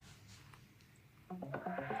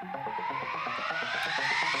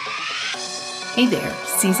Hey there,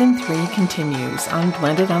 Season 3 continues on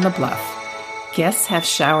Blended on the Bluff. Guests have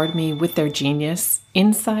showered me with their genius,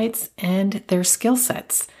 insights, and their skill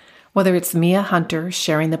sets. Whether it's Mia Hunter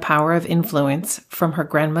sharing the power of influence from her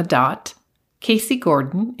grandma Dot, Casey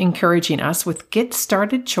Gordon encouraging us with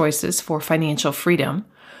get-started choices for financial freedom,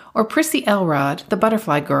 or Prissy Elrod, the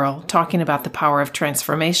butterfly girl, talking about the power of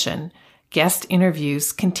transformation, guest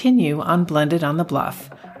interviews continue on Blended on the Bluff.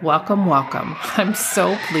 Welcome, welcome. I'm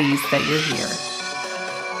so pleased that you're here.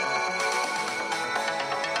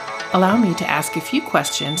 Allow me to ask a few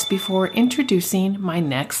questions before introducing my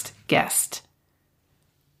next guest.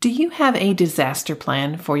 Do you have a disaster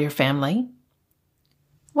plan for your family?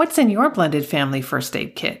 What's in your blended family first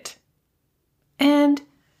aid kit? And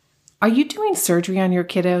are you doing surgery on your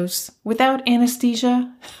kiddos without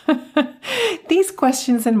anesthesia? These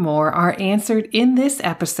questions and more are answered in this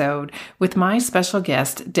episode with my special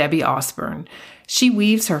guest, Debbie Osborne. She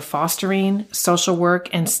weaves her fostering, social work,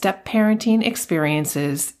 and step-parenting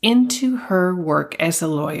experiences into her work as a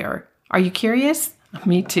lawyer. Are you curious?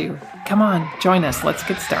 Me too. Come on, join us. Let's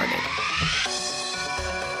get started.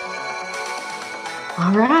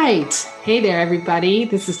 All right. Hey there, everybody.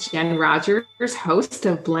 This is Jen Rogers, host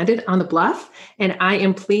of Blended on the Bluff, and I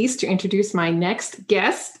am pleased to introduce my next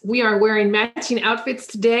guest. We are wearing matching outfits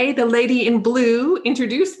today. The lady in blue,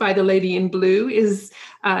 introduced by the lady in blue, is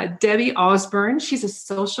Debbie Osborne. She's a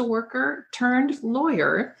social worker turned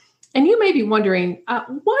lawyer. And you may be wondering,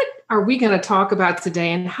 what are we going to talk about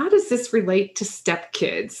today, and how does this relate to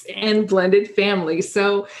stepkids and blended families?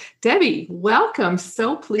 So, Debbie, welcome.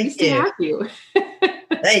 So pleased to have you.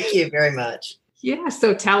 Thank you very much. Yeah.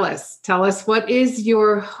 So tell us, what is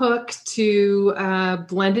your hook to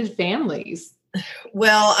blended families?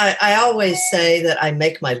 Well, I always say that I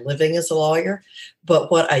make my living as a lawyer, but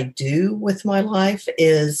what I do with my life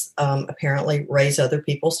is apparently raise other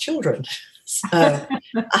people's children. So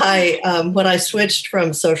when I switched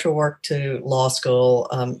from social work to law school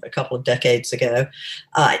a couple of decades ago,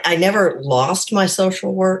 I never lost my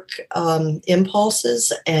social work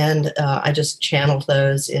impulses, and I just channeled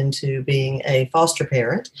those into being a foster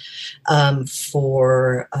parent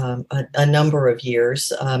for a number of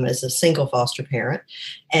years as a single foster parent.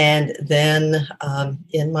 And then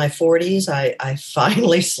in my 40s, I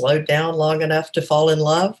finally slowed down long enough to fall in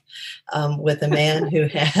love with a man who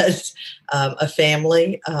had a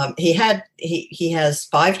family. He has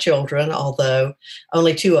 5 children, although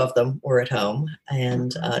only 2 of them were at home,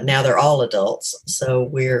 and now they're all adults. So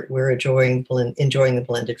we're enjoying the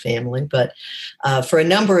blended family. But for a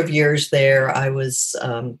number of years there, I was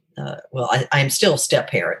I'm still step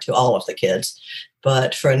parent to all of the kids.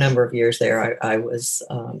 But for a number of years there, I was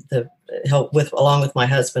along with my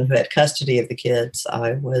husband who had custody of the kids.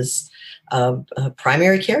 I was a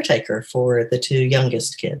primary caretaker for the 2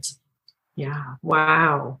 youngest kids. Yeah.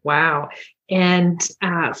 Wow. And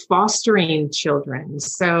fostering children.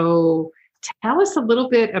 So tell us a little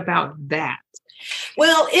bit about that.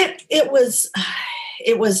 Well, it was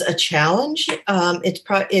a challenge.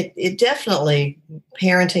 It definitely,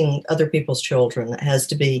 parenting other people's children has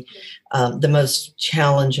to be the most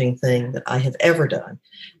challenging thing that I have ever done.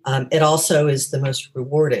 It also is the most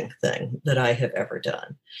rewarding thing that I have ever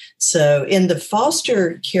done. So in the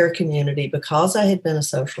foster care community, because I had been a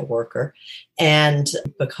social worker and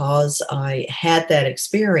because I had that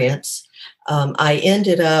experience, I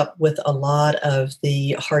ended up with a lot of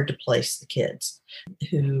the hard to place the kids,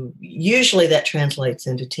 who usually that translates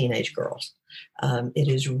into teenage girls. It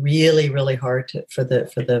is really, really hard for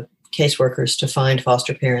the caseworkers to find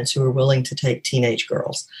foster parents who are willing to take teenage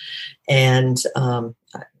girls. And,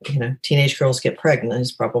 teenage girls get pregnant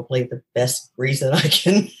is probably the best reason I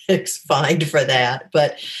can find for that.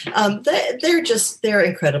 But they're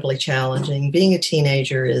incredibly challenging. Being a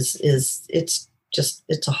teenager it's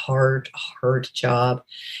a hard job.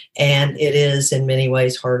 And it is in many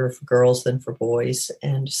ways harder for girls than for boys.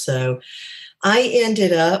 And so I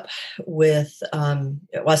ended up with,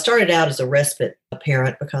 I started out as a respite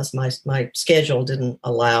parent because my schedule didn't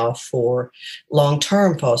allow for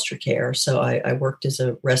long-term foster care. So I worked as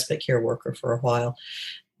a respite care worker for a while.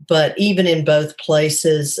 But even in both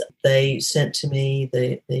places, they sent to me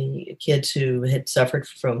the kids who had suffered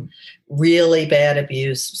from really bad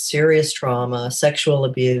abuse, serious trauma, sexual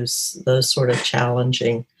abuse, those sort of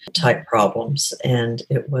challenging type problems. And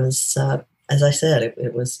it was, as I said,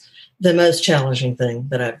 it was the most challenging thing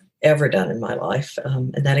that I've ever done in my life.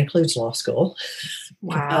 And that includes law school.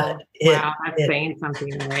 Wow. That's saying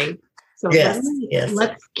something, right? So Yes, yes.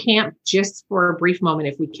 let's camp just for a brief moment,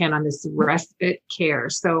 if we can, on this respite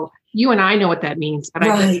care. So you and I know what that means, but I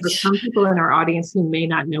bet there's some people in our audience who may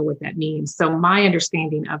not know what that means. So my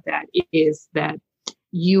understanding of that is that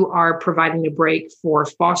you are providing a break for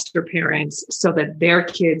foster parents so that their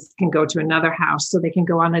kids can go to another house, so they can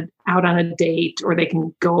go out on a date, or they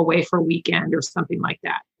can go away for a weekend or something like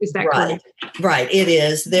that. Is that correct? Right. It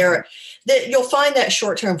is. You'll find that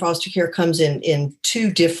short-term foster care comes in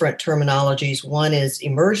two different terminologies. One is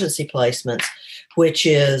emergency placements, which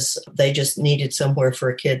is they just needed somewhere for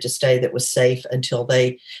a kid to stay that was safe until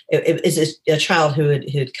it is a child who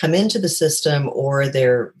had come into the system, or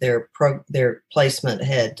their placement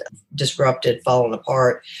had disrupted, fallen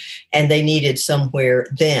apart, and they needed somewhere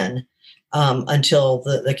then until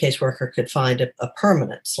the caseworker could find a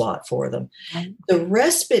permanent slot for them. Right. The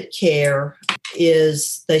respite care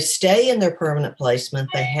is they stay in their permanent placement,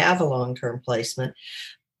 they have a long-term placement,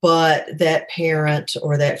 but that parent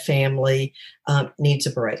or that family needs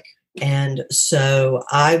a break. And so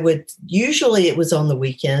usually it was on the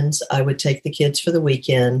weekends, I would take the kids for the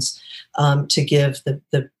weekends to give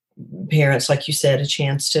the parents, like you said, a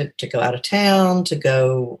chance to go out of town, to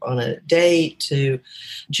go on a date, to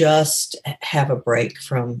just have a break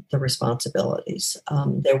from the responsibilities.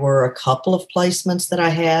 There were a couple of placements that I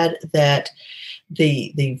had that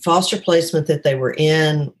the foster placement that they were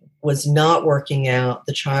in was not working out.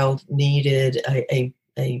 The child needed a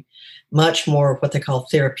much more what they call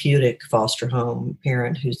therapeutic foster home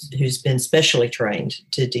parent who's been specially trained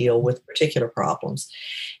to deal with particular problems.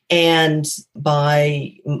 And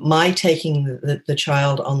by my taking the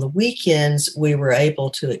child on the weekends, we were able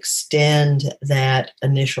to extend that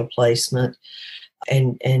initial placement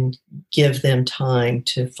and give them time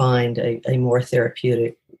to find a more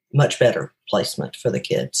therapeutic, much better placement for the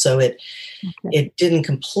kid. So it didn't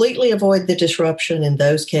completely avoid the disruption in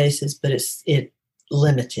those cases, but it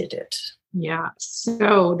limited it. Yeah.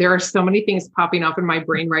 So there are so many things popping up in my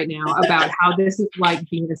brain right now about how this is like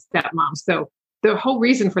being a stepmom. So the whole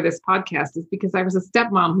reason for this podcast is because I was a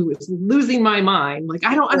stepmom who was losing my mind. Like,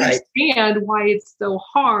 I don't understand why it's so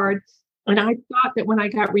hard. And I thought that when I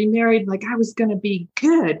got remarried, like I was going to be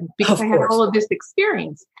good because I had all of this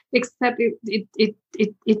experience, except it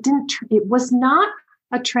didn't, it was not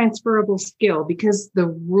a transferable skill because the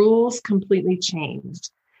rules completely changed.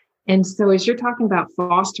 And so as you're talking about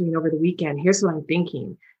fostering over the weekend, here's what I'm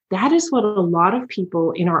thinking. That is what a lot of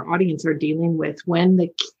people in our audience are dealing with when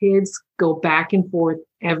the kids go back and forth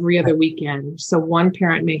every other weekend. So one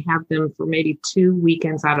parent may have them for maybe 2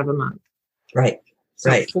 weekends out of a month. Right.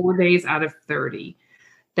 So 4 days out of 30.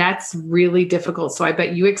 That's really difficult. So I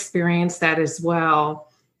bet you experienced that as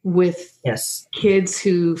well with kids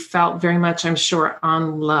who felt very much, I'm sure,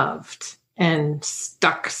 unloved and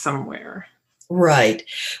stuck somewhere. Right.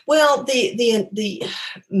 Well, the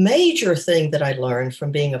major thing that I learned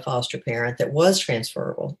from being a foster parent that was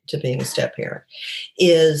transferable to being a step parent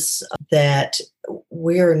is that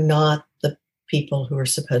we're not the people who are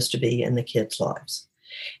supposed to be in the kids' lives.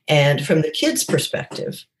 And from the kids'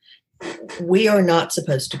 perspective, we are not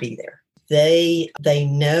supposed to be there. They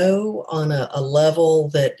know on a level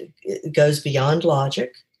that goes beyond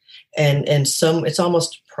logic, and it's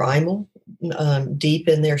almost primal, deep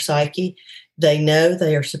in their psyche. They know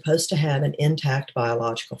they are supposed to have an intact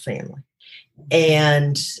biological family.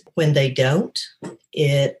 And when they don't,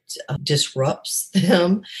 it disrupts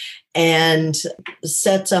them and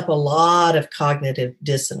sets up a lot of cognitive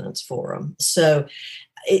dissonance for them. So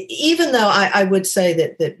even though I would say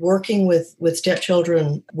that working with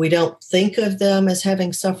stepchildren, we don't think of them as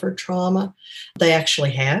having suffered trauma, they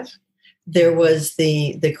actually have. There was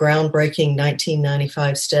the groundbreaking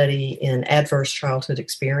 1995 study in adverse childhood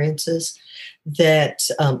experiences that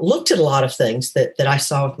looked at a lot of things that I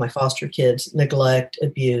saw with my foster kids: neglect,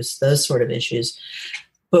 abuse, those sort of issues.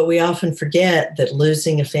 But we often forget that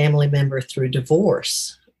losing a family member through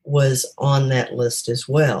divorce was on that list as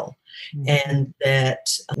well. Mm-hmm. And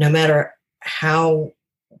that no matter how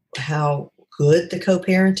good the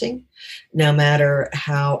co-parenting, no matter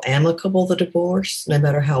how amicable the divorce, no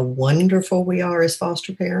matter how wonderful we are as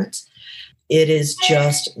foster parents, it is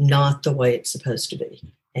just not the way it's supposed to be.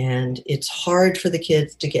 And it's hard for the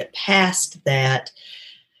kids to get past that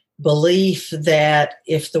belief that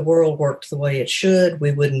if the world worked the way it should,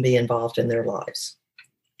 we wouldn't be involved in their lives.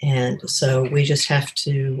 And so we just have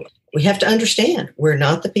to understand we're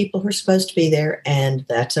not the people who are supposed to be there, and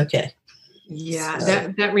that's okay. Yeah,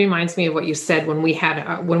 so. That reminds me of what you said when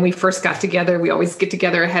we first got together. We always get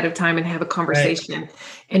together ahead of time and have a conversation. Right.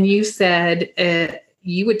 And you said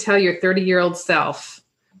you would tell your 30-year-old self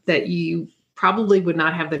that you probably would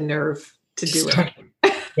not have the nerve to do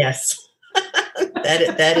it. Yes.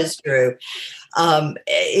 That is true.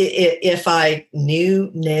 If I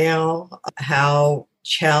knew now how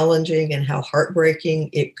challenging and how heartbreaking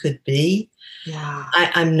it could be,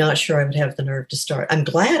 I'm not sure I would have the nerve to start. I'm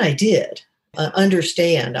glad I did.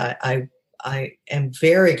 Understand, I am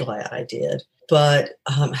very glad I did. But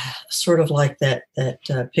sort of like that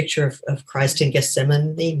picture of Christ in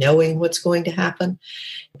Gethsemane, knowing what's going to happen,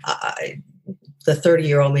 the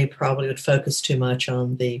 30-year-old me probably would focus too much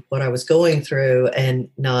on what I was going through and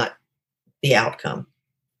not the outcome.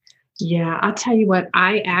 Yeah, I'll tell you what,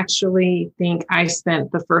 I actually think I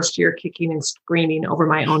spent the first year kicking and screaming over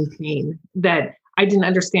my own pain, that I didn't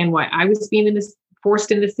understand why I was being forced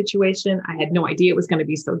in this situation. I had no idea it was going to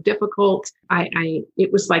be so difficult.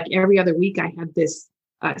 It was like every other week I had this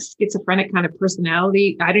schizophrenic kind of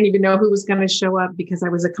personality. I didn't even know who was going to show up because I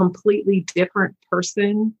was a completely different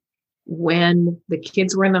person when the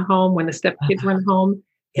kids were in the home, when the stepkids were in the home,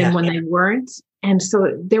 and when they weren't. And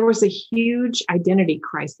so there was a huge identity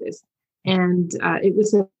crisis. And it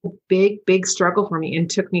was a big, big struggle for me, and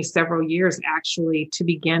took me several years actually to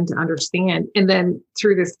begin to understand. And then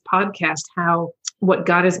through this podcast, how what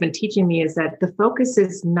God has been teaching me is that the focus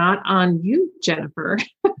is not on you, Jennifer.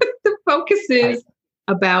 The focus is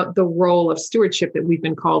about the role of stewardship that we've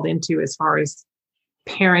been called into as far as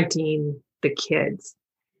parenting the kids.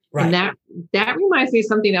 Right. And that reminds me of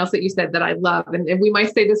something else that you said that I love. And we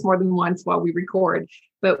might say this more than once while we record,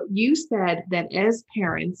 but you said that as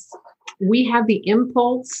parents, we have the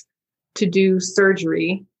impulse to do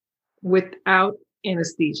surgery without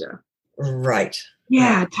anesthesia. Right.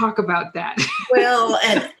 Yeah. Talk about that. Well,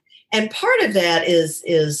 and part of that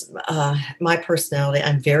is my personality.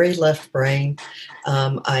 I'm very left brain.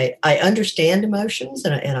 I understand emotions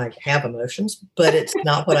and I have emotions, but it's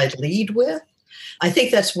not what I lead with. I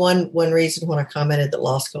think that's one reason when I commented that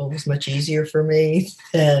law school was much easier for me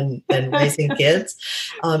than raising kids,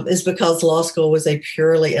 is because law school was a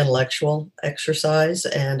purely intellectual exercise,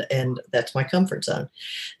 and that's my comfort zone.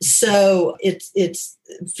 So it's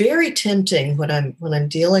very tempting when I'm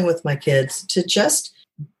dealing with my kids to just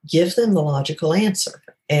give them the logical answer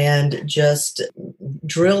and just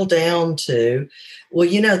drill down to, well,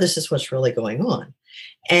 this is what's really going on.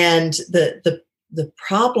 And the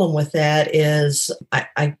problem with that is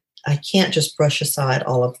I can't just brush aside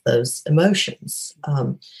all of those emotions.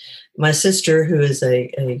 My sister, who is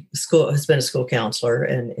has been a school counselor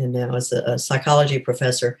and now is a psychology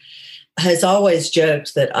professor, has always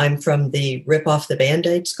joked that I'm from the rip off the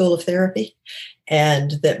Band-Aid school of therapy,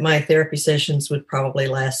 and that my therapy sessions would probably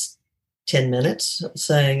last 10 minutes,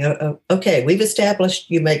 saying, okay, we've established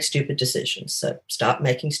you make stupid decisions, so stop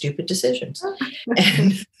making stupid decisions.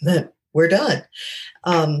 And we're done.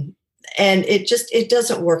 And it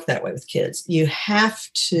doesn't work that way with kids. You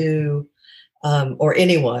have to, or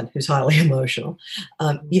anyone who's highly emotional,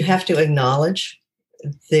 you have to acknowledge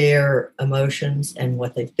their emotions and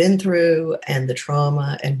what they've been through and the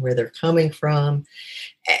trauma and where they're coming from.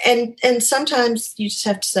 And sometimes you just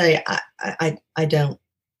have to say, I don't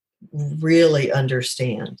really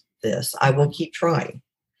understand this. I will keep trying.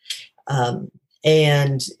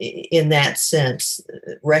 And in that sense,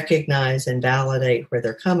 recognize and validate where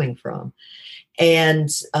they're coming from. And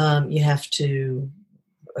you have to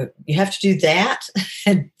do that,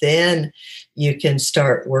 and then you can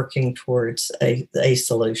start working towards a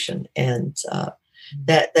solution. And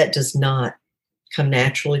that does not come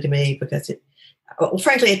naturally to me because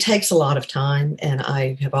frankly, it takes a lot of time. And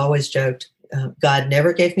I have always joked, God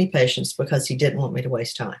never gave me patience because he didn't want me to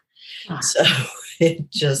waste time. So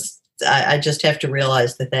I just have to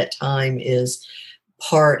realize that time is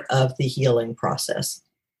part of the healing process.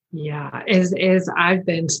 Yeah. As I've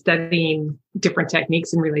been studying different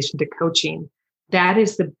techniques in relation to coaching, that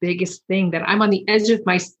is the biggest thing, that I'm on the edge of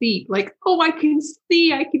my seat. Like, oh, I can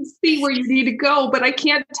see where you need to go, but I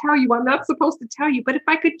can't tell you. I'm not supposed to tell you. But if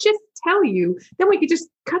I could just tell you, then we could just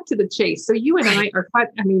cut to the chase. So you and I are cut.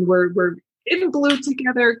 I mean, we're in blue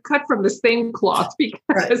together, cut from the same cloth,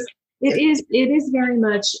 because it is very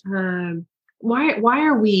much, why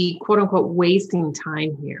are we, quote unquote, wasting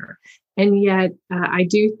time here? And yet I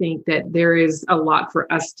do think that there is a lot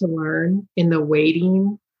for us to learn in the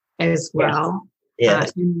waiting as well.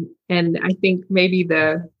 Yes. And I think maybe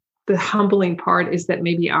the humbling part is that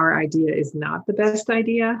maybe our idea is not the best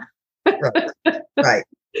idea. Right.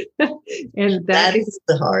 And that is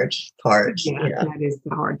the hard part. Yeah, that is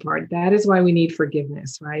the hard part. That is why we need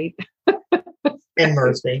forgiveness, right? And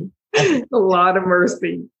mercy. A lot of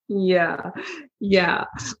mercy. Yeah.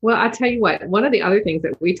 Well, I tell you what, one of the other things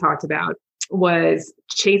that we talked about was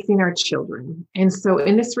chasing our children. And so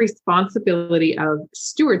in this responsibility of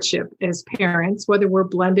stewardship as parents, whether we're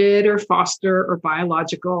blended or foster or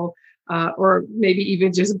biological, or maybe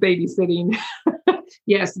even just babysitting.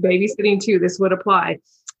 Yes, babysitting too, this would apply.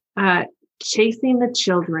 Chasing the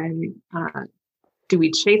children. Do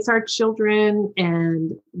we chase our children?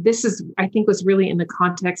 And this is, I think, was really in the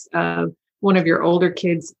context of one of your older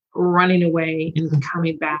kids running away and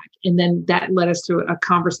coming back. And then that led us to a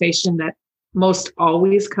conversation that most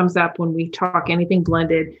always comes up when we talk anything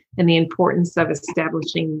blended, and the importance of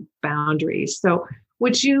establishing boundaries. So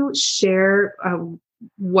would you share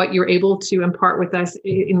what you're able to impart with us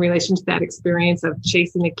in relation to that experience of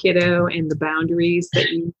chasing a kiddo and the boundaries that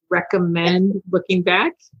you recommend looking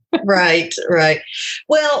back? Right.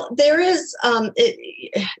 Well, there is,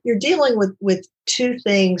 you're dealing with two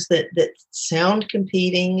things that sound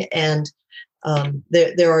competing, and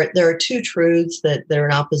there are two truths that are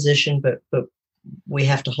in opposition, but we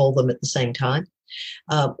have to hold them at the same time.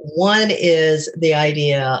 One is the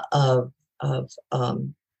idea of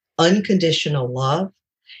unconditional love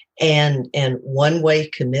and one-way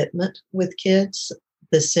commitment with kids,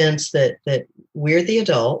 the sense that we're the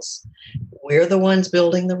adults, we're the ones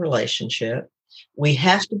building the relationship. We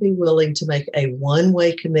have to be willing to make a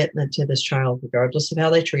one-way commitment to this child, regardless of how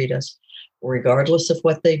they treat us, regardless of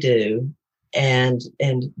what they do, and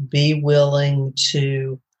be willing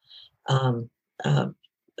to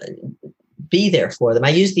be there for them. I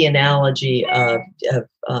use the analogy of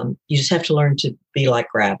you just have to learn to be like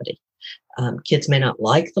gravity. Kids may not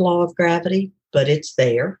like the law of gravity, but it's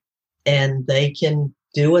there, and they can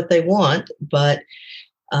do what they want, but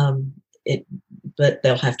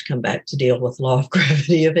they'll have to come back to deal with the law of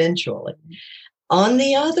gravity eventually. On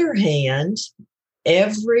the other hand,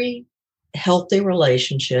 every healthy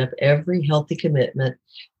relationship, every healthy commitment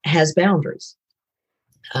has boundaries.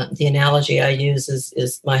 The analogy I use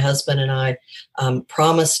is my husband and I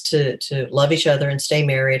promised to love each other and stay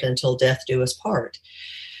married until death do us part.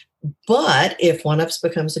 But if one of us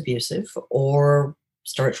becomes abusive or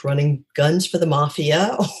starts running guns for the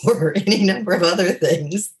mafia or any number of other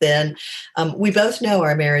things, then we both know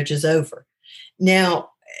our marriage is over.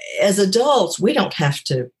 Now, as adults, we don't have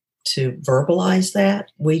to verbalize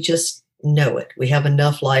that. We just know it. We have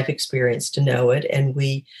enough life experience to know it, and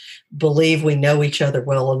we believe we know each other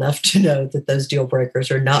well enough to know that those deal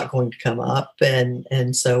breakers are not going to come up.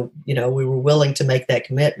 And so, we were willing to make that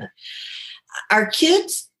commitment. Our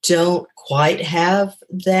kids don't quite have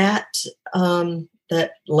that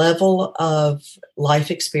level of life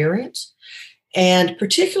experience. And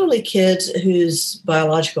particularly kids whose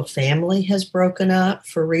biological family has broken up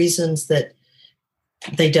for reasons that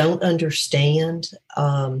they don't understand.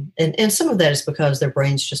 And some of that is because their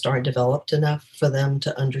brains just aren't developed enough for them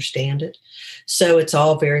to understand it. So it's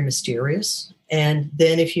all very mysterious. And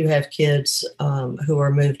then if you have kids who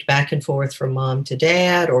are moved back and forth from mom to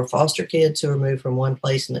dad, or foster kids who are moved from one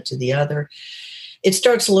placement to the other, it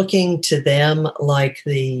starts looking to them like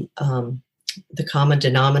the common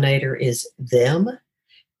denominator is them,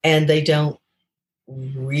 and they don't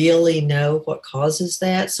really know what causes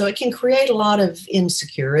that. So it can create a lot of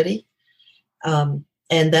insecurity. And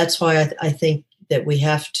that's why I think that we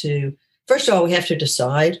have to, first of all, we have to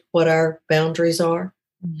decide what our boundaries are.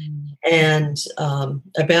 And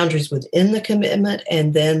boundaries within the commitment,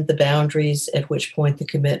 and then the boundaries at which point the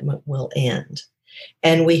commitment will end.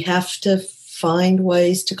 And we have to find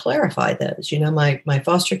ways to clarify those. My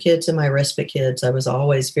foster kids and my respite kids, I was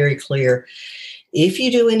always very clear. If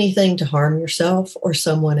you do anything to harm yourself or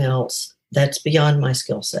someone else, that's beyond my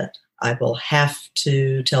skill set. I will have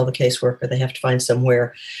to tell the caseworker they have to find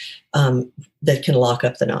somewhere that can lock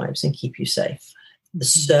up the knives and keep you safe. Mm-hmm.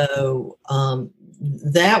 So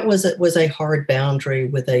that was a hard boundary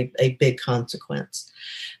with a big consequence.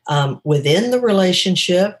 Within the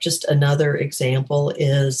relationship, just another example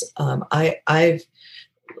is I've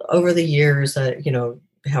over the years,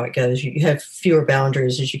 how it goes. You have fewer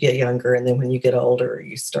boundaries as you get younger, and then when you get older,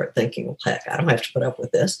 you start thinking, well, heck, I don't have to put up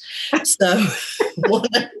with this. So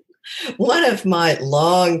one of my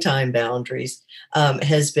longtime boundaries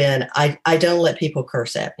has been I don't let people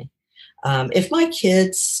curse at me. If my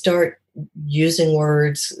kids start using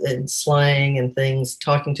words and slang and things,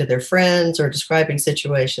 talking to their friends or describing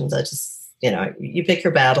situations, I just, you pick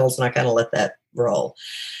your battles, and I kind of let that roll.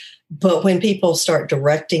 But when people start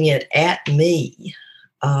directing it at me,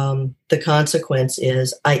 the consequence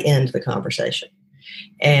is I end the conversation.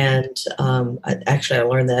 And I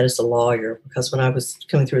learned that as a lawyer, because when I was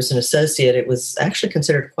coming through as an associate, it was actually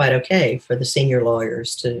considered quite okay for the senior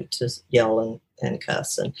lawyers to yell and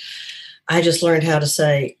cuss. And I just learned how to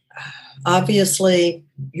say, obviously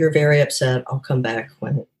you're very upset. I'll come back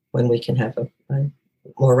when we can have a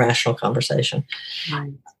more rational conversation.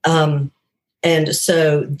 Right. And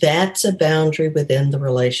so that's a boundary within the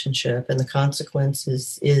relationship, and the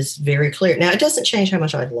consequences is very clear. Now, it doesn't change how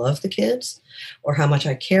much I love the kids or how much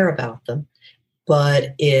I care about them,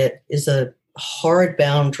 but it is a hard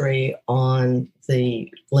boundary on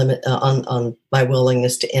the limit, on my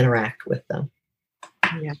willingness to interact with them.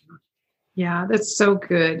 Yeah. Yeah, that's so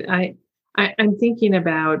good. I'm thinking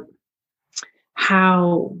about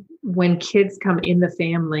how when kids come in the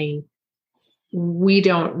family,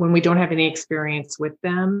 when we don't have any experience with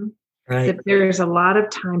them, Right. that there's a lot of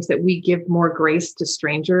times that we give more grace to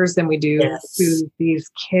strangers than we do Yes. to these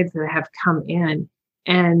kids that have come in.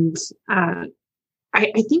 And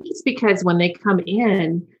I think it's because when they come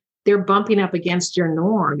in, they're bumping up against your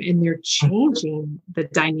norm and they're changing the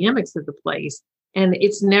dynamics of the place. And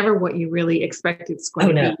it's never what you really expect it's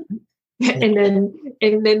going to be.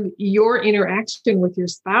 And then your interaction with your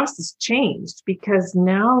spouse has changed because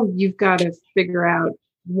now you've got to figure out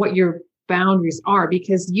what your boundaries are,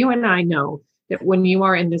 because you and I know that when you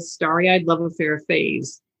are in this starry-eyed love affair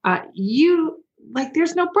phase,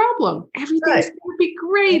 there's no problem. Everything's going to be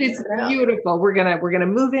great. It's beautiful. We're gonna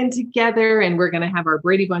move in together, and we're gonna have our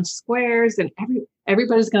Brady Bunch squares, and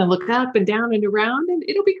everybody's gonna look up and down and around, and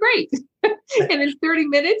it'll be great. And in 30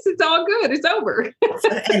 minutes, it's all good. It's over.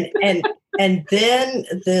 and then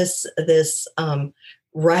this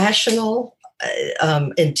rational,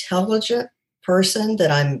 intelligent person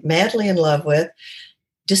that I'm madly in love with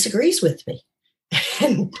disagrees with me.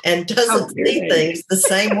 And doesn't see things the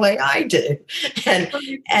same way I do.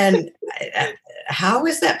 And how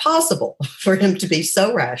is that possible for him to be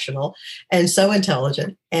so rational and so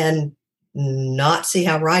intelligent and not see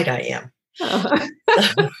how right I am?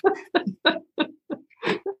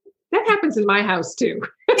 That happens in my house too.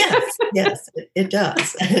 Yes, it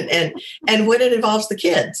does. And when it involves the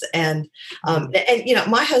kids and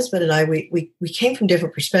my husband and I, we came from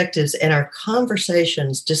different perspectives, and our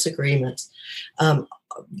conversations, disagreements,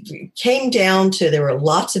 came down to, there were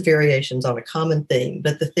lots of variations on a common theme,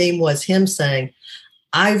 but the theme was him saying,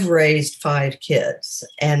 I've raised 5 kids.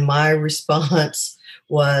 And my response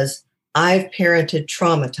was, I've parented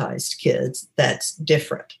traumatized kids. That's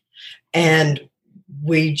different. And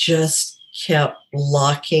we just kept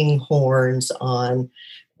locking horns on,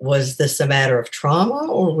 was this a matter of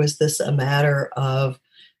trauma, or was this a matter of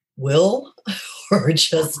will, or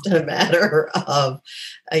just a matter of,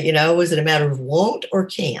 was it a matter of won't or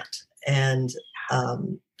can't? And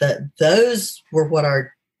those were what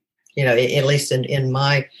our, at least in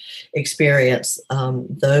my experience,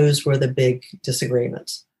 those were the big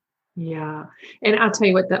disagreements. Yeah. And I'll tell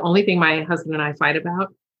you what, the only thing my husband and I fight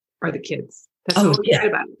about are the kids. That's all we fight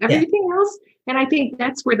about. Everything else. And I think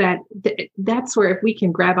that's where that's where, if we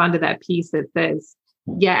can grab onto that piece that says,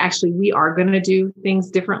 yeah, actually, we are going to do things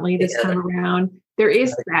differently this time around. There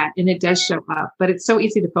is that, and it does show up, but it's so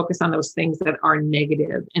easy to focus on those things that are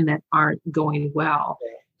negative and that aren't going well.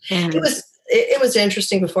 And it was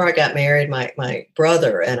interesting. Before I got married, my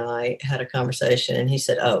brother and I had a conversation, and he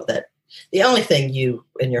said, that the only thing you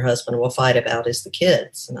and your husband will fight about is the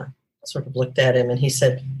kids. And I sort of looked at him, and he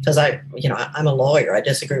said, because I'm a lawyer, I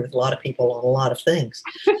disagree with a lot of people on a lot of things.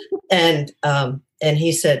 And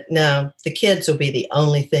he said, no, the kids will be the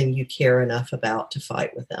only thing you care enough about to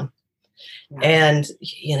fight with them. Yeah. And,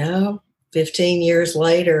 15 years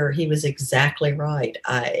later, he was exactly right.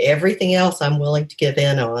 Everything else I'm willing to give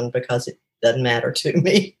in on because it doesn't matter to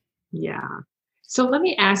me. Yeah. So let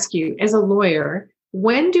me ask you, as a lawyer,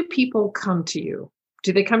 when do people come to you?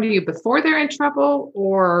 Do they come to you before they're in trouble,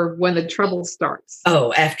 or when the trouble starts?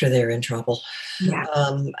 Oh, after they're in trouble. Yeah.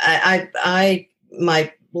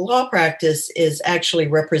 My law practice is actually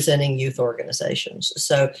representing youth organizations.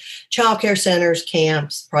 So childcare centers,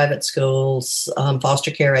 camps, private schools,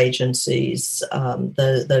 foster care agencies,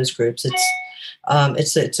 those groups.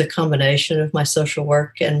 It's a combination of my social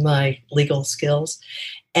work and my legal skills.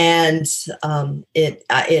 And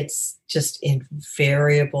it's just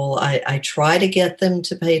invariable. I try to get them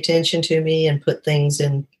to pay attention to me and put things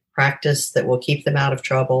in practice that will keep them out of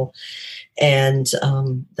trouble. And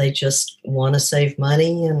they just want to save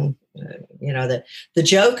money. And, the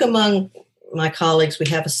joke among my colleagues, we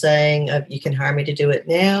have a saying of, you can hire me to do it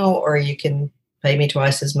now, or you can pay me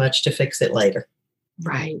twice as much to fix it later.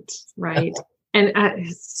 Right.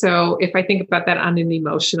 And so if I think about that on an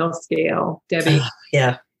emotional scale, Debbie,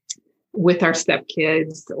 with our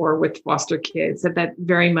stepkids or with foster kids, that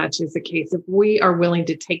very much is the case. If we are willing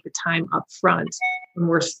to take the time up front when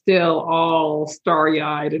we're still all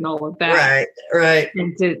starry-eyed and all of that. Right.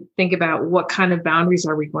 And to think about what kind of boundaries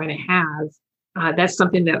are we going to have. That's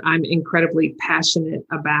something that I'm incredibly passionate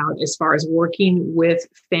about as far as working with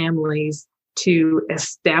families to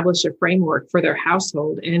establish a framework for their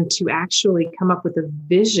household and to actually come up with a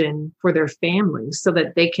vision for their family so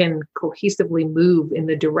that they can cohesively move in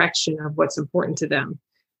the direction of what's important to them.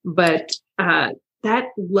 But that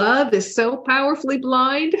love is so powerfully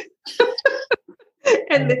blind.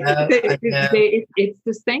 And it's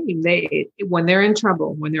the same. When they're in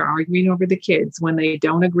trouble, when they're arguing over the kids, when they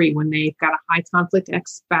don't agree, when they've got a high conflict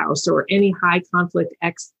ex-spouse or any high conflict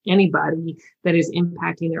anybody that is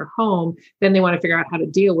impacting their home, then they want to figure out how to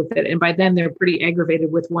deal with it. And by then they're pretty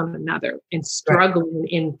aggravated with one another and struggling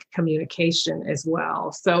in communication as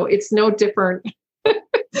well. So it's no different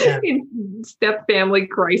in step family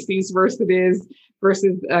crises versus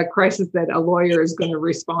a crisis that a lawyer is going to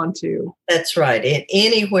respond to. That's right. And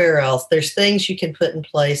anywhere else, there's things you can put in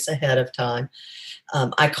place ahead of time.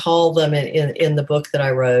 I call them in the book that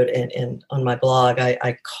I wrote and on my blog,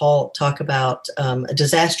 I talk about a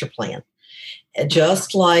disaster plan.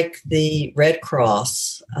 Just like the Red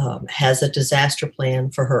Cross has a disaster plan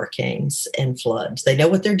for hurricanes and floods. They know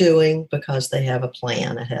what they're doing because they have a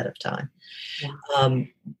plan ahead of time. Yeah.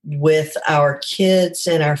 With our kids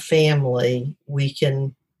and our family, we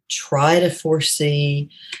can try to foresee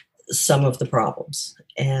some of the problems.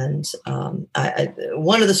 And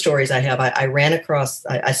one of the stories I have, I ran across,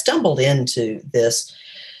 I stumbled into this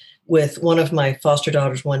with one of my foster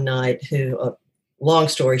daughters one night who, long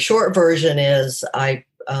story short version is I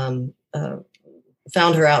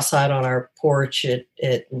found her outside on our porch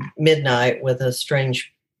at midnight with a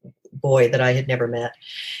strange boy that I had never met.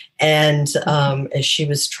 And as she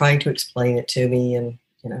was trying to explain it to me and,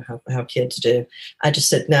 how kids do, I just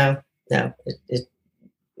said, no,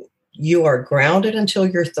 you are grounded until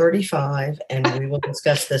you're 35 and we will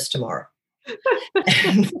discuss this tomorrow.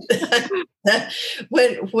 And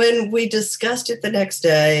when we discussed it the next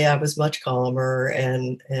day, I was much calmer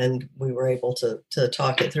and we were able to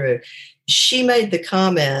talk it through. She made the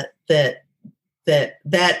comment that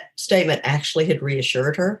statement actually had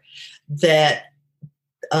reassured her that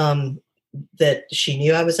she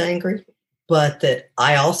knew I was angry, but that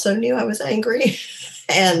I also knew I was angry.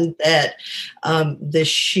 And that the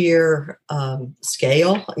sheer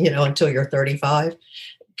scale, until you're 35,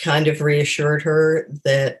 kind of reassured her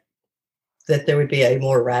that there would be a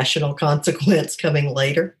more rational consequence coming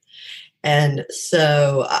later. And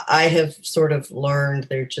so I have sort of learned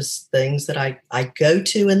they're just things that I go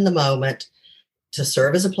to in the moment to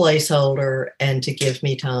serve as a placeholder and to give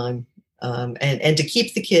me time and to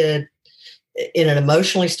keep the kid in an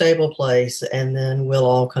emotionally stable place. And then we'll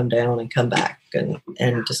all come down and come back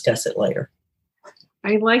and discuss it later.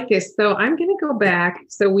 I like this. So I'm going to go back.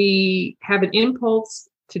 So we have an impulse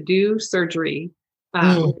to do surgery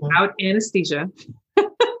without anesthesia.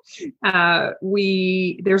 There's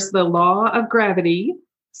the law of gravity.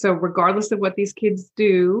 So regardless of what these kids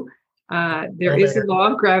do, there is a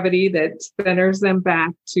law of gravity that centers them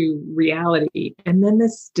back to reality. And then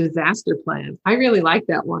this disaster plan. I really like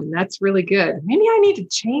that one. That's really good. Maybe I need to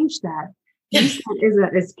change that.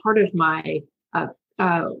 As part of my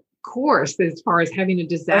course as far as having a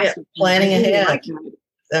disaster planning ahead. Like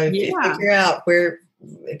you figure out where.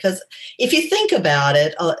 Because if you think about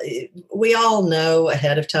it, we all know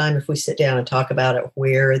ahead of time if we sit down and talk about it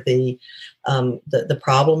where the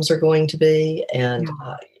problems are going to be, and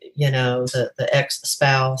the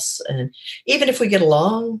ex-spouse, and even if we get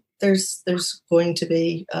along, there's going to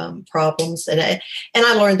be problems. And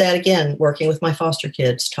I learned that again working with my foster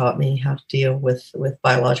kids taught me how to deal with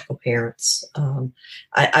biological parents.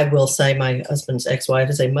 I will say my husband's ex-wife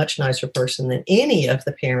is a much nicer person than any of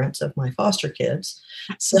the parents of my foster kids.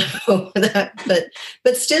 So,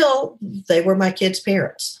 but still, they were my kids'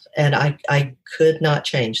 parents, and I could not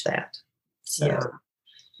change that. So.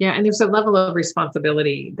 Yeah, and there's a level of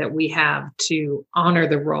responsibility that we have to honor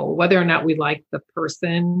the role, whether or not we like the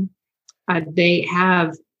person. They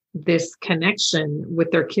have this connection with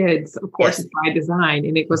their kids, of course, yes. By design.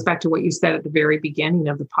 And it goes back to what you said at the very beginning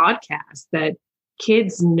of the podcast, that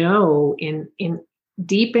kids know in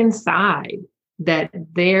deep inside that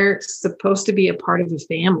they're supposed to be a part of a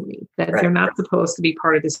family, that they're not supposed to be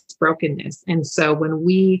part of this brokenness. And so when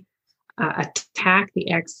we attack the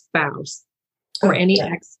ex-spouse, or any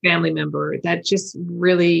ex-family member, that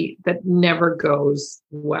never goes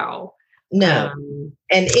well. No.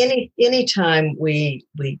 And any time we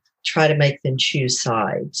try to make them choose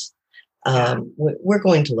sides, we're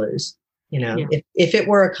going to lose. If it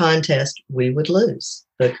were a contest, we would lose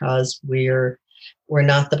because we're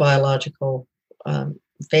not the biological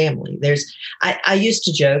family. I used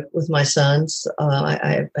to joke with my sons.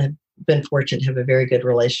 I've been fortunate to have a very good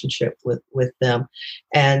relationship with them.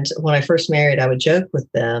 And when I first married, I would joke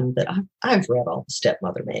with them that I've read all the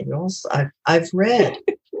stepmother manuals. I've read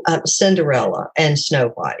Cinderella and Snow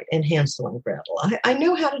White and Hansel and Gretel. I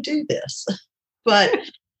know how to do this. But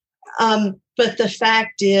the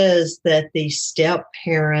fact is that the step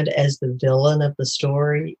parent as the villain of the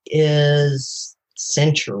story is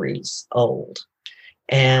centuries old.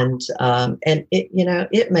 And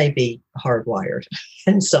it may be hardwired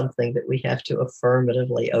and something that we have to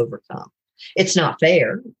affirmatively overcome. It's not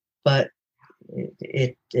fair, but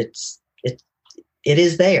it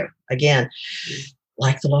is there. Again,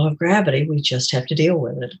 like the law of gravity, we just have to deal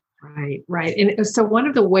with it. Right. And so one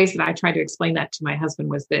of the ways that I tried to explain that to my husband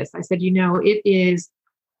was this. I said, it is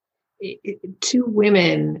two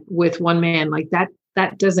women with one man, like that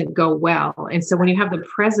doesn't go well. And so when you have the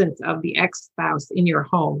presence of the ex-spouse in your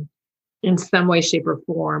home in some way, shape, or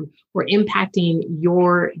form, or impacting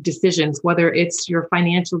your decisions, whether it's your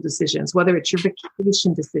financial decisions, whether it's your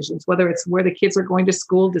vacation decisions, whether it's where the kids are going to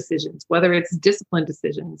school decisions, whether it's discipline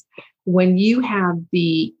decisions, when you have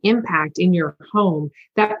the impact in your home,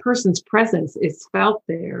 that person's presence is felt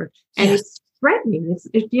there. And It's threatening.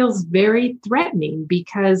 It feels very threatening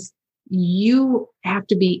because you have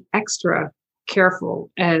to be extra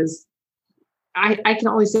careful. As I can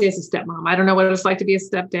only say as a stepmom, I don't know what it's like to be a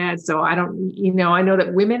stepdad. So I don't, I know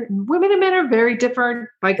that women and men are very different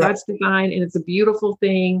by God's design, and it's a beautiful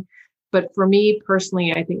thing. But for me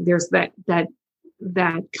personally, I think there's that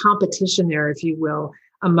competition there, if you will,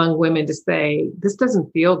 among women to say, this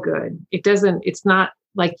doesn't feel good. It's not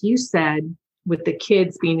like you said, with the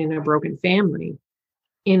kids being in a broken family,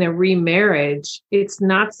 in a remarriage, you're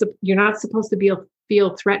not supposed to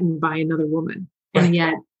feel threatened by another woman. Right. And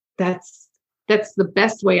yet that's the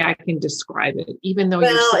best way I can describe it, even though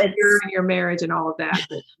you're secure in your marriage and all of that.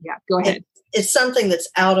 But yeah, go ahead. It's something that's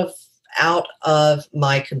out of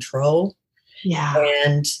my control. Yeah.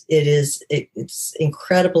 And it's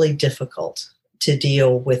incredibly difficult to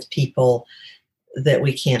deal with people that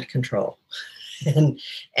we can't control.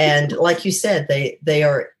 And like you said, they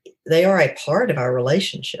are a part of our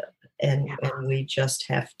relationship, and we just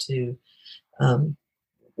have to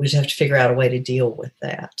figure out a way to deal with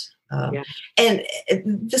that. And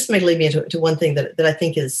this may lead me to one thing that I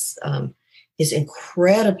think is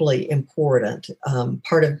incredibly important.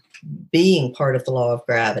 Part of being part of the law of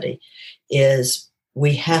gravity is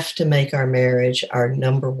we have to make our marriage our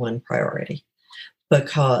number one priority,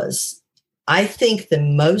 because I think the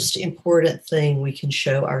most important thing we can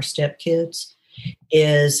show our stepkids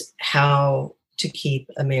is how to keep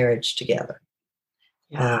a marriage together.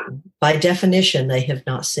 By definition, they have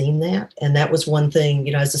not seen that. And that was one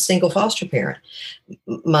thing, as a single foster parent,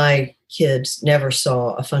 my kids never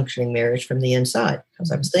saw a functioning marriage from the inside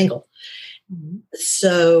because I was single. Mm-hmm.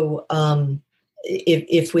 So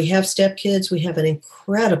if we have stepkids, we have an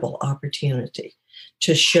incredible opportunity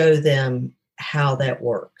to show them how that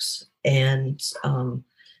works. And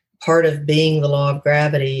part of being the law of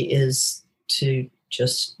gravity is to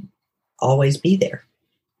just always be there.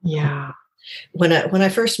 Yeah. When I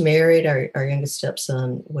first married, our youngest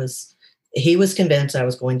stepson he was convinced I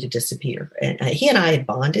was going to disappear, and he and I had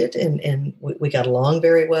bonded, and we got along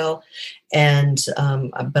very well. And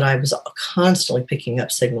but I was constantly picking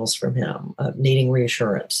up signals from him, needing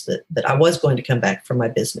reassurance that I was going to come back from my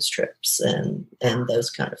business trips and those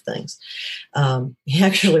kind of things. He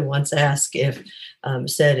actually once asked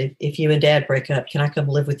said, if you and Dad break up, can I come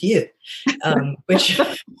live with you? Which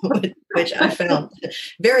I found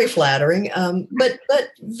very flattering, but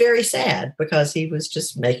very sad, because he was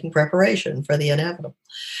just making preparation for the inevitable.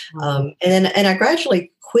 And I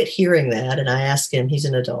gradually quit hearing that. And I asked him, he's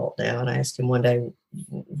an adult now, and I asked him one day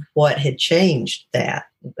what had changed that,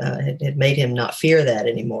 had made him not fear that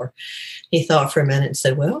anymore. He thought for a minute and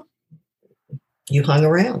said, well, you hung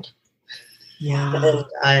around. Yeah.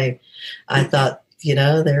 And I thought,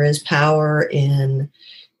 there is power in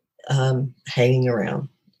hanging around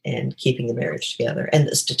and keeping the marriage together. And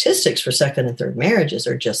the statistics for second and third marriages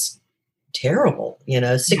are just terrible.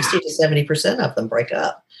 60 to 70% of them break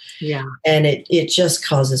up. Yeah. And it just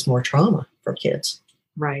causes more trauma for kids.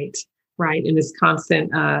 Right. And this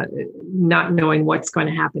constant not knowing what's going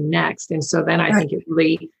to happen next. And so then I think it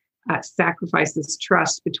really sacrifices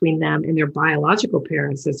trust between them and their biological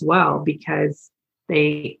parents as well, because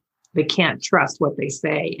they can't trust what they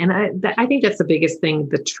say. And I think that's the biggest thing,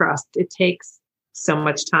 the trust. It takes so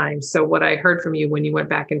much time. So what I heard from you when you went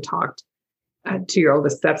back and talked to your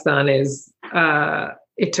oldest stepson is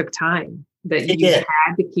it took time, that you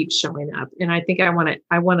had to keep showing up. And I think I want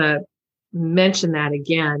to mention that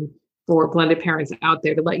again for blended parents out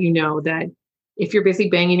there to let you know that if you're busy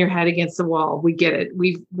banging your head against the wall, we get it.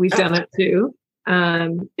 We've done it too.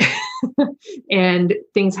 And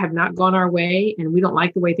things have not gone our way, and we don't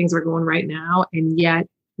like the way things are going right now. And yet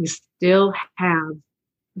we still have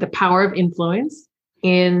the power of influence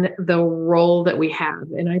in the role that we have.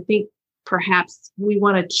 And I think perhaps we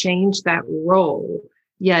want to change that role,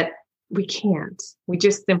 yet we can't. We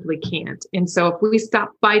just simply can't. And so if we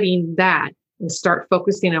stop fighting that and start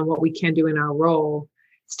focusing on what we can do in our role,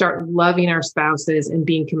 start loving our spouses and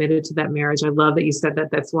being committed to that marriage. I love that you said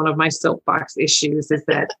that. That's one of my soapbox issues, is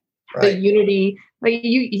that right. The unity,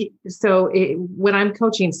 when I'm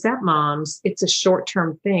coaching stepmoms, it's a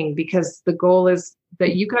short-term thing, because the goal is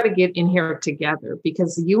that you got to get in here together,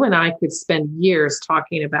 because you and I could spend years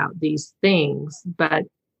talking about these things, but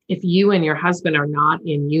if you and your husband are not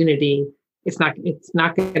in unity, it's not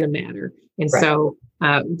going to matter. And right. So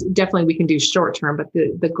definitely we can do short term, but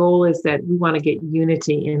the goal is that we want to get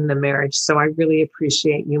unity in the marriage. So I really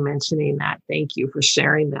appreciate you mentioning that. Thank you for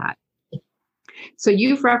sharing that. So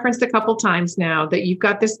you've referenced a couple times now that you've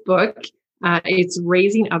got this book. It's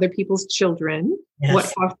Raising Other People's Children, yes. What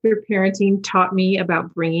Foster Parenting Taught Me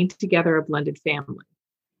About Bringing Together a Blended Family.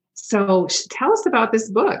 So tell us about this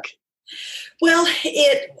book. Well,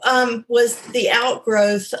 it was the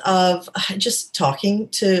outgrowth of just talking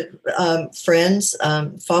to friends,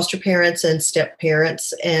 foster parents and step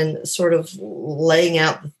parents, and sort of laying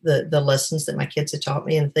out the lessons that my kids had taught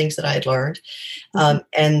me and the things that I had learned,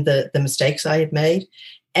 and the mistakes I had made.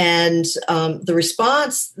 And the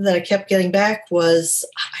response that I kept getting back was,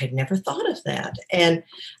 I'd never thought of that. And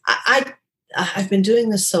I've been doing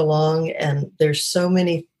this so long, and there's so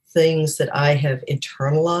many things that I have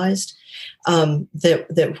internalized,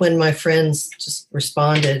 that when my friends just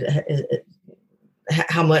responded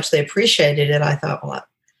how much they appreciated it, I thought, well,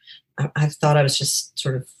 I thought I was just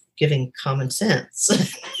sort of giving common sense.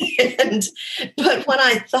 But when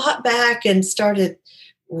I thought back and started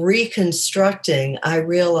reconstructing, I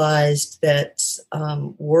realized that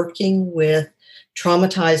working with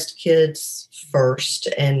traumatized kids first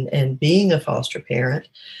and being a foster parent,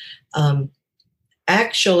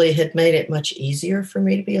 actually had made it much easier for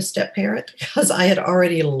me to be a step parent, because I had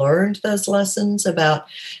already learned those lessons about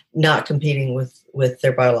not competing with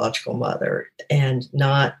their biological mother, and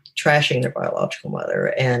not trashing their biological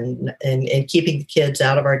mother, and keeping the kids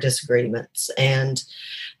out of our disagreements, and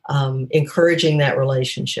encouraging that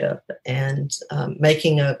relationship, and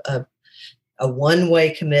making a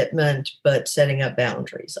one-way commitment, but setting up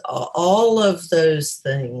boundaries. All of those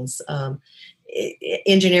things,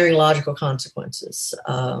 engineering logical consequences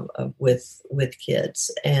with kids,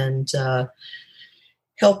 and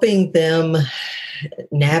helping them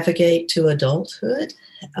navigate to adulthood.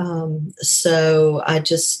 So I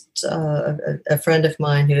just, a friend of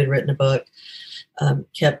mine who had written a book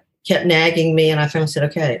kept nagging me, and I finally said,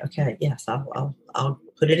 okay, yes, I'll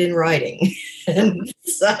put it in writing. And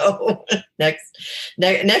so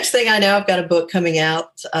next thing I know, I've got a book coming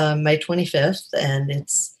out May 25th, and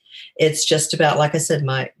it's just about, like I said,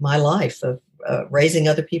 my life of raising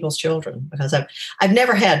other people's children, because I've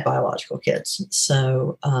never had biological kids.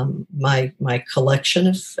 So my collection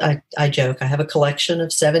of, I joke, I have a collection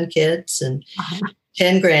of 7 kids and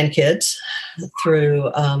 10 grandkids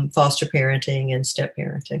through foster parenting and step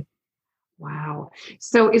parenting. Wow.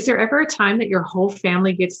 So is there ever a time that your whole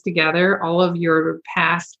family gets together, all of your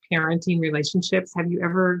past parenting relationships? Have you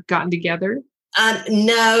ever gotten together?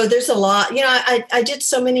 No, there's a lot. I did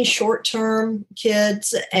so many short-term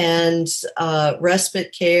kids and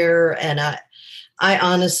respite care, and I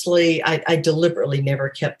honestly, I deliberately never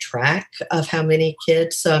kept track of how many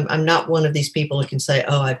kids. So I'm not one of these people who can say,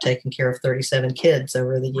 oh, I've taken care of 37 kids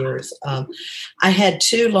over the years. I had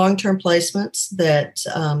 2 long-term placements that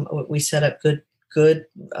we set up good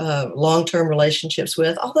long-term relationships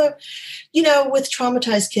with. Although, with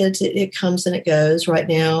traumatized kids, it comes and it goes. Right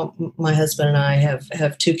now, my husband and I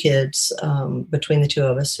have 2 kids between the 2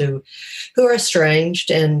 of us who are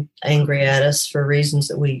estranged and angry at us for reasons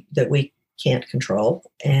that we can't control.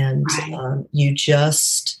 And right. You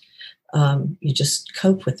just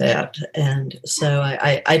cope with that. And so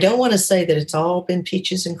I don't want to say that it's all been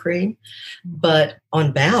peaches and cream, but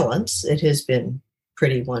on balance, it has been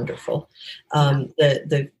pretty wonderful.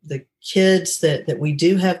 The kids that we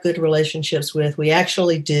do have good relationships with, we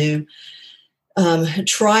actually do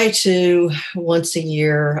try to once a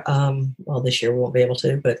year. Well, this year we won't be able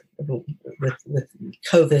to, but with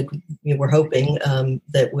COVID, we're hoping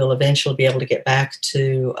that we'll eventually be able to get back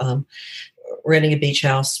to renting a beach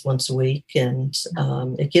house once a week, and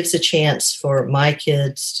it gives a chance for my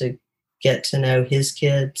kids to get to know his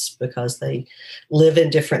kids because they live in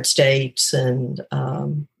different states, and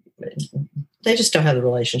they just don't have the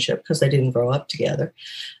relationship because they didn't grow up together.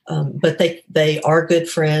 But they are good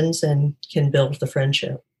friends and can build the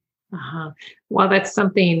friendship. Uh-huh. Well, that's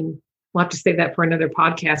something we'll have to save that for another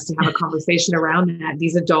podcast to have a conversation around that.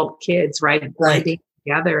 These adult kids, right? Being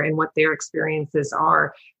together and what their experiences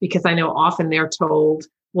are, because I know often they're told,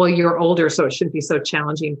 well, you're older, so it shouldn't be so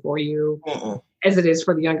challenging for you as it is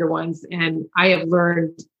for the younger ones. And I have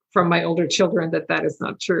learned from my older children that is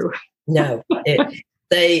not true. No,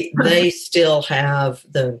 they still have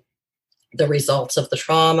the results of the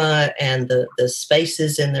trauma and the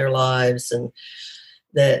spaces in their lives, and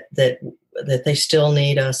that they still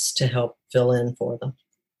need us to help fill in for them.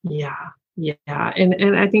 Yeah.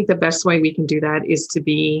 And I think the best way we can do that is to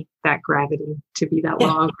be that gravity, to be that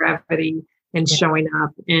law of gravity, and showing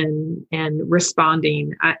up and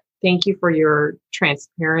responding. Thank you for your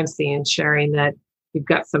transparency and sharing that you've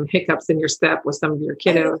got some hiccups in your step with some of your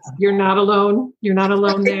kiddos. You're not alone. You're not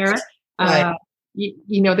alone there. Right.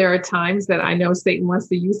 There are times that I know Satan wants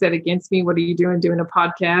to use that against me. What are you doing a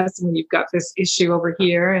podcast when you've got this issue over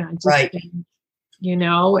here? And I just think,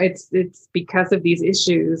 it's because of these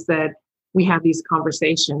issues that we have these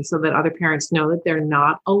conversations so that other parents know that they're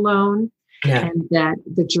not alone and that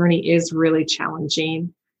the journey is really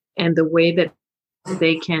challenging. And the way that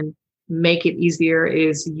they can make it easier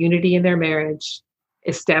is unity in their marriage,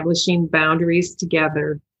 establishing boundaries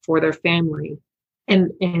together for their family.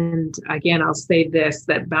 And again, I'll say this,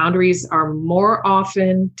 that boundaries are more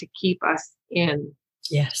often to keep us in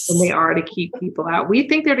than they are to keep people out. We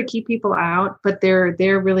think they're to keep people out, but they're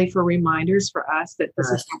really for reminders for us that this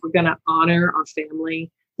is how we're going to honor our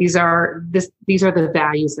family. These are the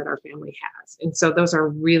values that our family has. And so those are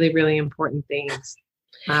really, really important things.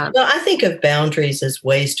 Well, I think of boundaries as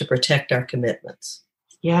ways to protect our commitments.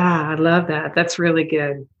 Yeah, I love that. That's really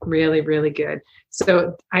good. Really, really good.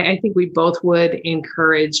 So I think we both would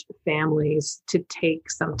encourage families to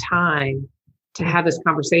take some time to have this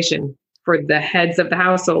conversation, for the heads of the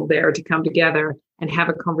household there to come together and have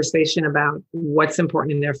a conversation about what's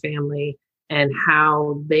important in their family and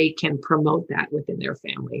how they can promote that within their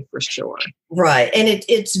family, for sure. Right. And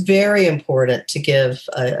it's very important to give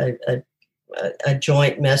a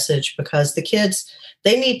joint message, because the kids,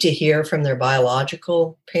 they need to hear from their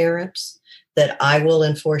biological parents that I will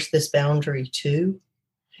enforce this boundary too.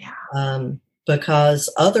 Yeah.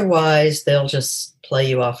 Because otherwise they'll just play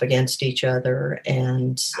you off against each other,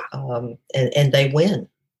 and they win.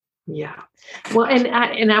 Yeah. Well,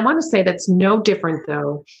 and I want to say that's no different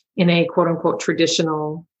though in a quote unquote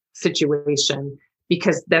traditional situation,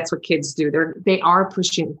 because that's what kids do. They are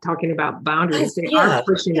talking about boundaries. They are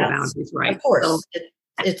pushing the boundaries, right? Of course.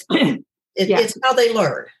 So, it's how they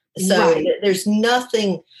learn. So there's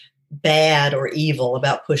nothing bad or evil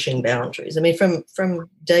about pushing boundaries. I mean, from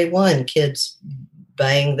day one, kids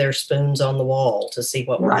bang their spoons on the wall to see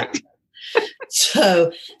what works.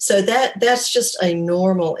 So that's just a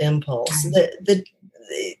normal impulse. The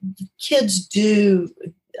kids do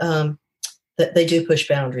that they do push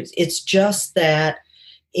boundaries. It's just that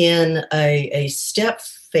in a step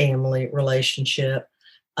family relationship,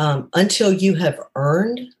 until you have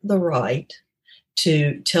earned the right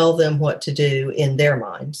to tell them what to do in their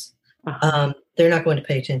minds, they're not going to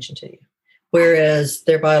pay attention to you. Whereas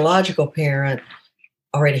their biological parent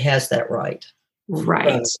already has that right.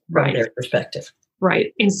 From their perspective.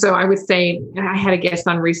 Right. And so I would say, I had a guest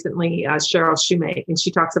on recently, Cheryl Shoemake, and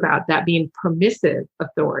she talks about that being permissive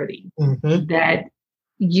authority, that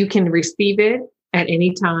you can receive it at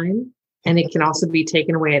any time, and it can also be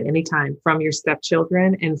taken away at any time from your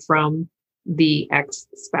stepchildren and from the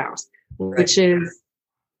ex-spouse, which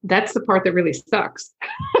that's the part that really sucks.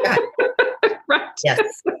 Right. Yes.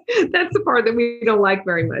 That's the part that we don't like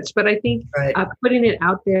very much. But I think putting it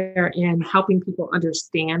out there and helping people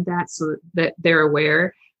understand that so that they're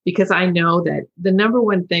aware, because I know that the number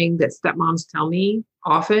one thing that stepmoms tell me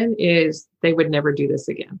often is they would never do this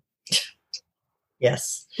again.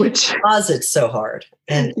 Yes. Because it's so hard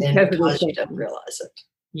and because you don't realize it.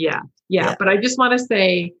 Yeah. But I just want to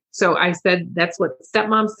say, so I said, that's what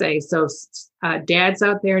stepmoms say. So dads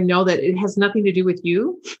out there know that it has nothing to do with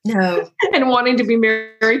you. No. And wanting to be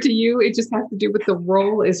married to you. It just has to do with the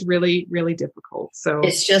role is really, really difficult. So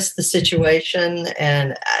it's just the situation,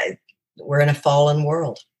 and we're in a fallen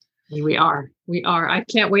world. We are. I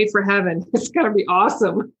can't wait for heaven. It's going to be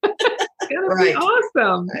awesome. It's going to be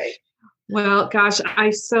awesome. Right. Well, gosh, I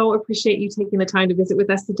so appreciate you taking the time to visit with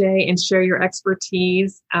us today and share your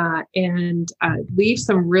expertise and leave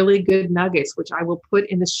some really good nuggets, which I will put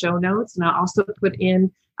in the show notes. And I'll also put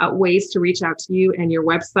in ways to reach out to you and your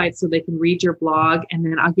website so they can read your blog. And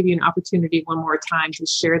then I'll give you an opportunity one more time to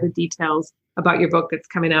share the details about your book that's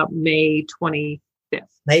coming out May 25th.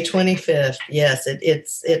 May 25th. Yes,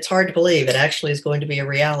 it's hard to believe. It actually is going to be a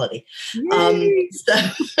reality. So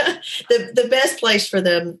the best place for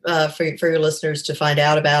them, for your listeners to find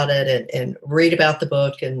out about it and read about the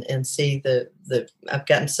book and see I've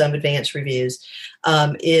gotten some advanced reviews,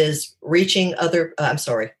 is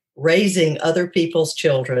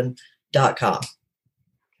raisingotherpeopleschildren.com.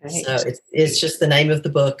 Okay. So it's just the name of the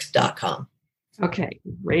book.com. Okay,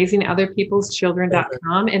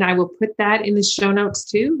 raisingotherpeopleschildren.com. And I will put that in the show notes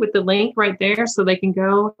too, with the link right there so they can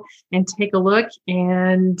go and take a look.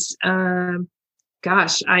 And I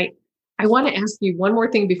want to ask you one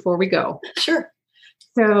more thing before we go. Sure.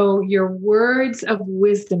 So your words of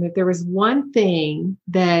wisdom, if there was one thing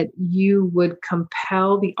that you would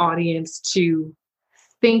compel the audience to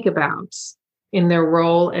think about in their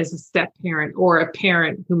role as a step parent or a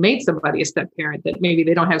parent who made somebody a step parent, that maybe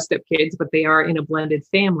they don't have step kids, but they are in a blended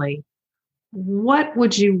family, what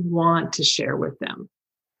would you want to share with them?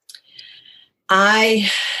 I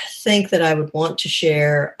think that I would want to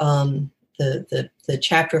share the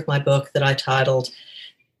chapter of my book that I titled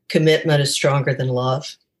Commitment is Stronger Than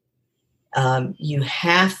Love. You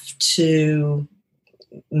have to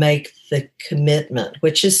make the commitment,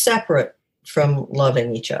 which is separate from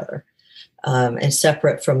loving each other. And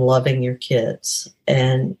separate from loving your kids.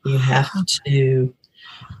 And you have to,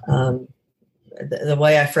 the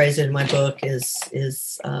way I phrase it in my book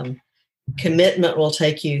is commitment will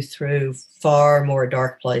take you through far more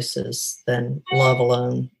dark places than love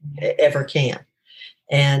alone ever can.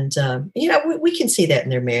 And, we can see that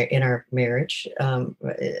in our marriage.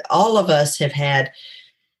 All of us have had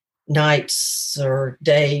nights or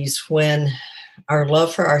days when our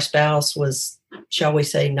love for our spouse was, shall we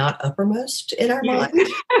say, not uppermost in our mind.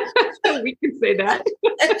 We can say that.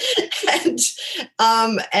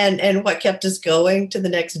 and what kept us going to the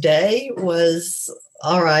next day was,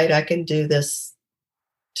 all right, I can do this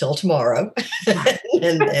till tomorrow,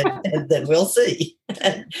 and then we'll see.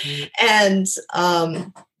 And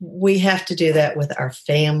we have to do that with our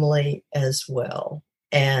family as well.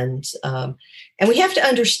 And we have to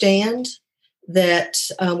understand that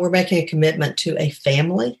we're making a commitment to a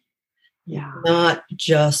family. Yeah. Not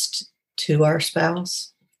just to our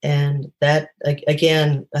spouse. And that,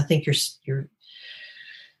 again, I think your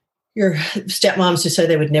stepmoms who say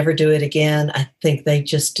they would never do it again, I think they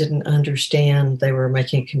just didn't understand they were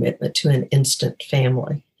making a commitment to an instant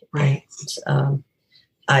family. Right. And,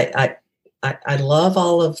 I love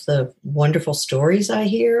all of the wonderful stories I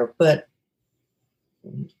hear, but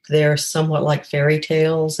they're somewhat like fairy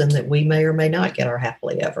tales, and that we may or may not get our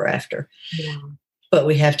happily ever after. Yeah. But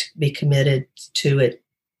we have to be committed to it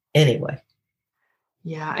anyway.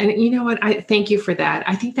 Yeah. And you know what? I thank you for that.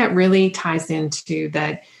 I think that really ties into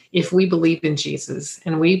that if we believe in Jesus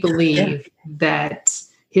and we believe that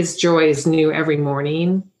his joy is new every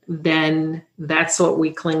morning, then that's what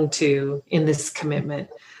we cling to in this commitment.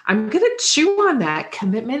 I'm going to chew on that.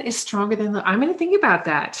 Commitment is stronger than love. I'm going to think about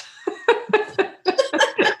that.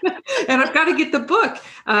 And I've got to get the book.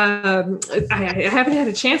 I haven't had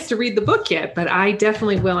a chance to read the book yet, but I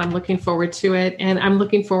definitely will. I'm looking forward to it. And I'm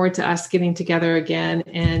looking forward to us getting together again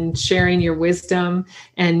and sharing your wisdom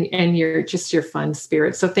and your fun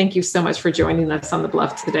spirit. So thank you so much for joining us on The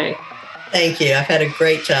Bluff today. Thank you. I've had a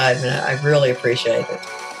great time and I really appreciate it.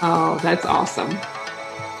 Oh, that's awesome.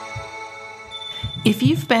 If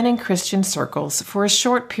you've been in Christian circles for a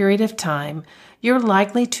short period of time, you're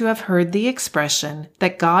likely to have heard the expression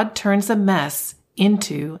that God turns a mess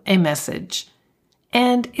into a message.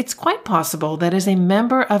 And it's quite possible that as a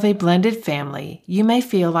member of a blended family, you may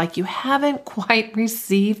feel like you haven't quite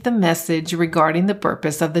received the message regarding the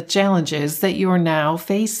purpose of the challenges that you are now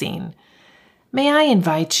facing. May I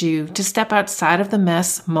invite you to step outside of the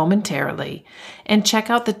mess momentarily and check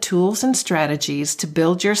out the tools and strategies to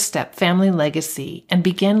build your step family legacy and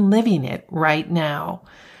begin living it right now.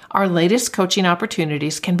 Our latest coaching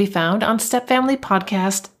opportunities can be found on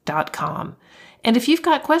stepfamilypodcast.com. And if you've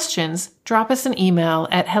got questions, drop us an email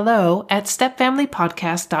at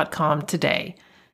hello@stepfamilypodcast.com today.